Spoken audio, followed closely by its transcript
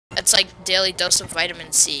It's like daily dose of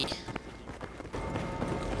vitamin C.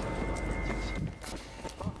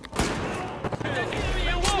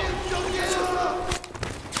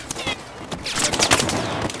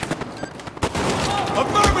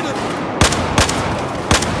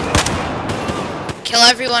 Kill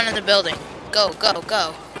everyone in the building. Go, go,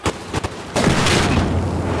 go.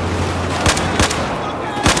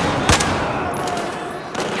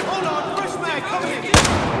 Hold on, fresh man coming in.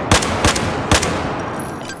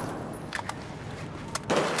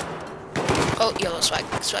 Oh, yellow swag,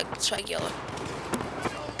 swag yellow.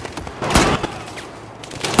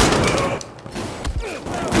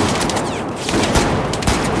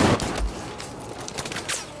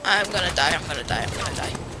 I'm gonna die.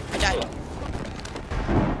 I died.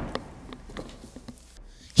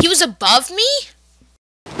 He was above me?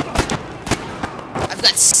 I've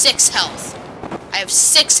got 6 health. I have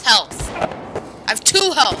 6 health. I have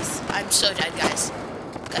 2 health. I'm so dead, guys.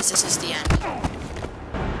 Guys, this is the end.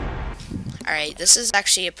 Alright, this is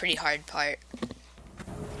actually a pretty hard part.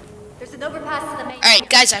 There's an overpass to the main. Alright,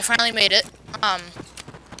 guys, I finally made it.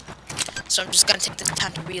 So I'm just gonna take this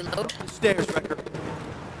time to reload. Stairs, Wrecker.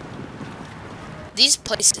 These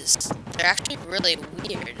places, they're actually really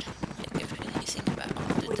weird. Like, if you think about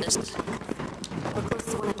this. We're close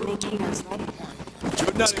to one of the main hangars, right?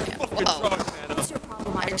 You're not even fucking Whoa. drunk, man. What's your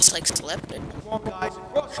problem? I just like slipped. Come on, guys.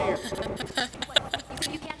 Rush here. You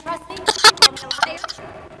think you can't trust me?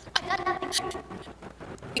 I got nothing.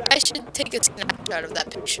 You guys should take a snapshot of that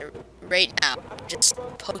picture right now. Just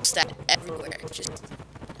post that everywhere. Just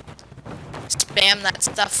spam that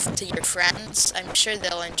stuff to your friends. I'm sure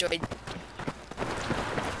they'll enjoy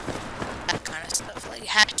that kind of stuff. Like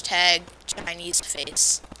hashtag Chinese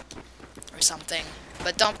face or something.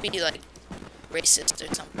 But don't be like racist or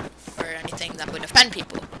something or anything that would offend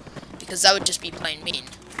people. Because that would just be plain mean.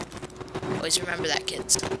 Always remember that,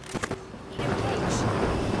 kids. Who's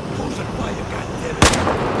on fire, goddammit?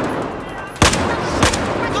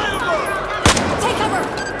 Take cover!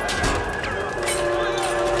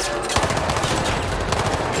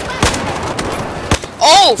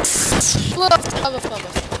 Oh!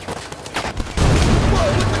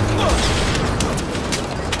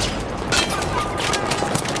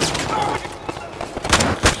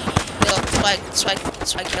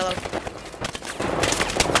 Swag yellow.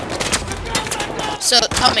 So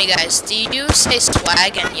tell me, guys, do you say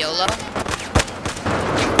swag and YOLO?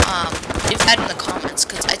 Leave that in the comments,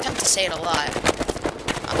 because I tend to say it a lot.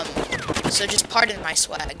 So just pardon my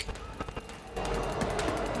swag.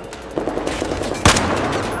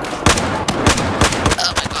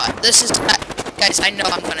 Oh my god, this is... guys, I know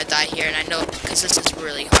I'm gonna die here, and I know because this is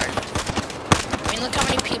really hard. I mean, look how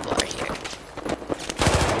many people are here.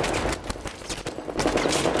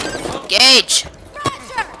 Engage!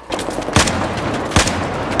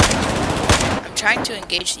 I'm trying to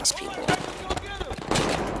engage these people.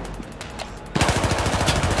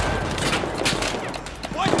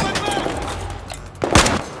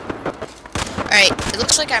 Alright, it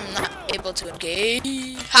looks like I'm not able to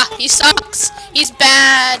engage. Ha! He sucks! He's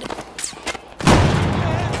bad!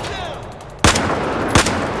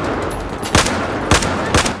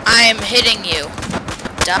 I am hitting you.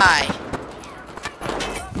 Die.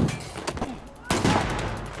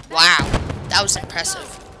 Wow, that was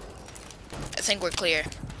impressive. I think we're clear.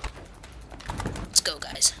 Let's go,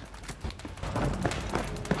 guys.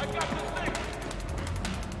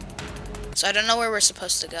 So I don't know where we're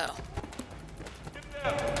supposed to go.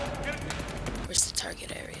 Where's the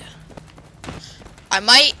target area? I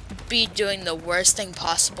might be doing the worst thing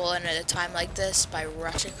possible and at a time like this by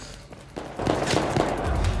rushing.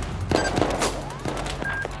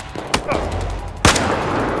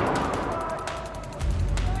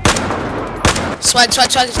 Swag.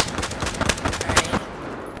 Alright.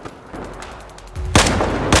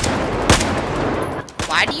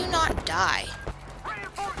 Why do you not die?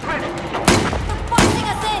 Forcing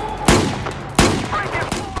us in!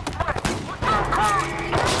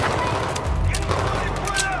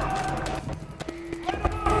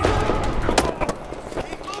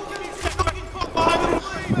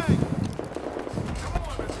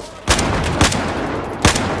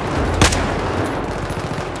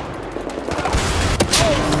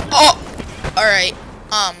 Alright,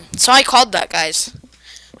 so I called that, guys.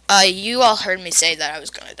 You all heard me say that I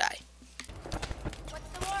was gonna die. What's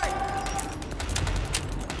the word?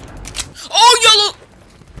 Oh, YOLO!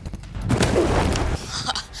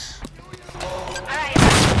 Alright,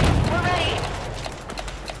 we're ready.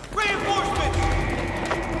 Reinforcements!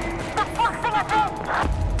 The forcing us in!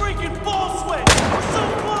 Freaking ball sweat! We're so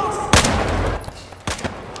close!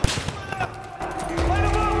 Light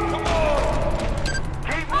 'em up! Come on!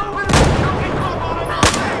 Keep moving!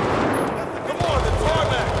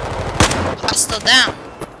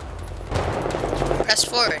 Fast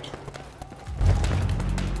forward.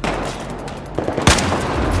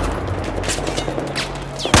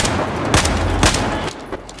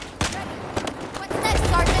 What's next,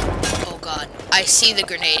 Sergeant? Oh god. I see the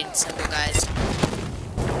grenade symbol, guys.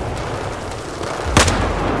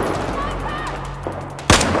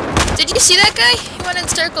 Did you see that guy? He went in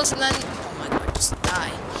circles and then... Oh my god, just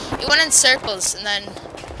die. He went in circles and then...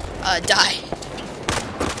 die.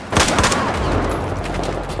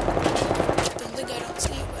 Don't think I don't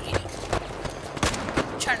see you, buddy.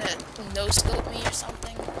 Trying to no-scope me or something.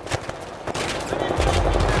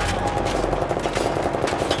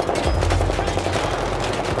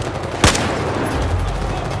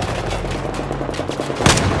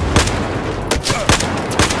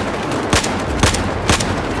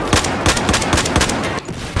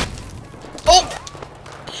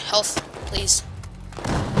 Health, please.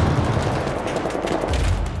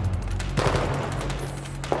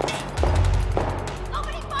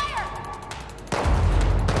 Opening fire!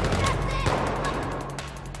 That's it!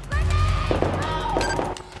 Grenade!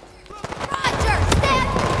 Roger! Stand!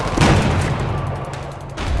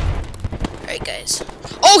 Alright, guys.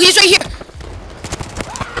 Oh, he's right here!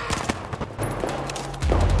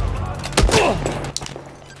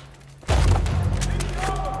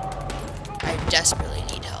 I desperately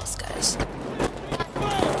need health, guys.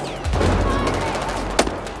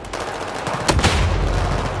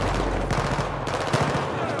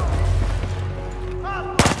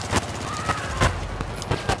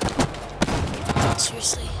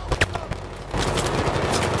 Seriously?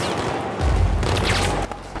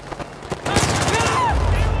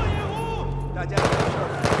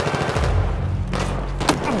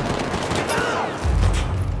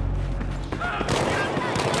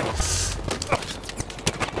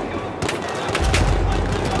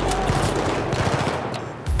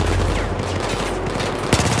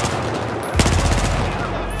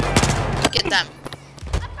 Get them.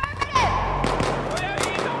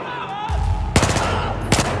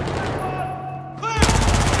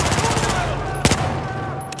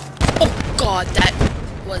 Oh god, that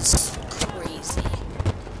was crazy.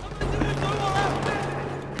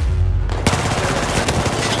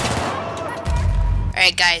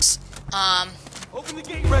 Alright guys, Open the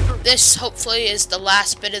gate, Wrecker. this hopefully is the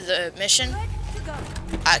last bit of the mission,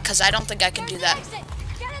 cause I don't think I can do that.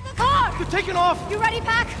 Get in the car! You're taking off. You ready,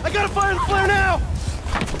 Pac? I gotta fire the flare now.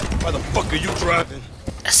 Why the fuck are you driving?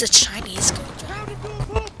 That's a Chinese guy. How to do a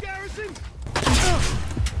move, Garrison?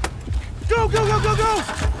 Go, go, go, go, go!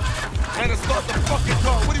 Trying to start the fucking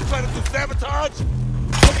car. What are you trying to do, sabotage?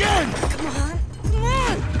 Again! Come on. Come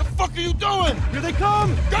on! What the fuck are you doing? Here they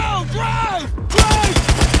come! Go, drive! Drive!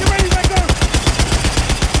 Get ready, Wrecker!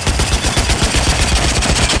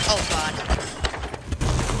 Oh god.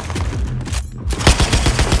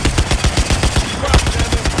 Drop,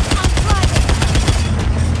 damn it! I'm driving!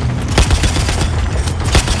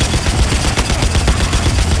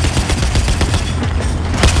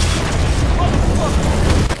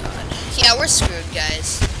 Yeah, we're screwed,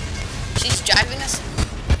 guys. She's driving us.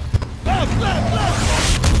 Left, left, left!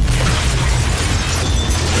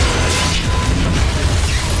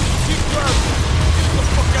 Keep driving! Get the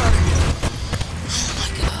fuck out of here! Oh my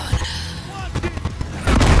god.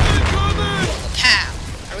 Incoming! Pow.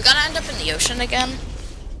 Are we gonna end up in the ocean again?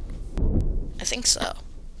 I think so.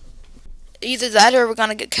 Either that or we're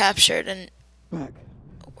gonna get captured and... Back.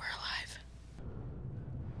 Oh, we're alive.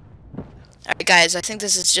 Alright guys, I think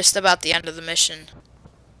this is just about the end of the mission.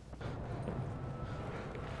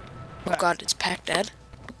 Oh god, it's Pac dead?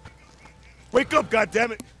 Wake up,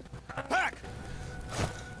 goddammit! Pack!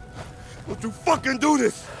 Don't you fucking do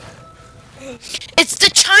this! It's the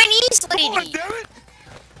Chinese Come on, lady! damn it!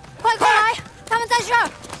 快过来！他们在这儿，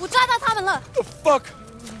我抓到他们了。 The fuck?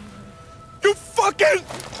 You fucking...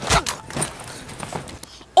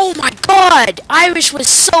 Oh my god! Irish was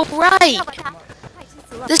so right! 要把他，他已经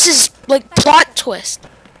死了。 This is like plot twist.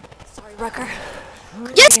 Sorry, Rucker.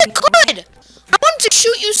 Yes, it could! I wanted to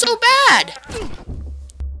shoot you so bad!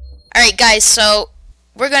 Alright guys, so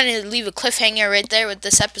we're gonna leave a cliffhanger right there with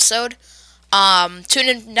this episode. Tune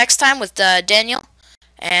in next time with Daniel,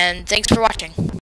 and thanks for watching.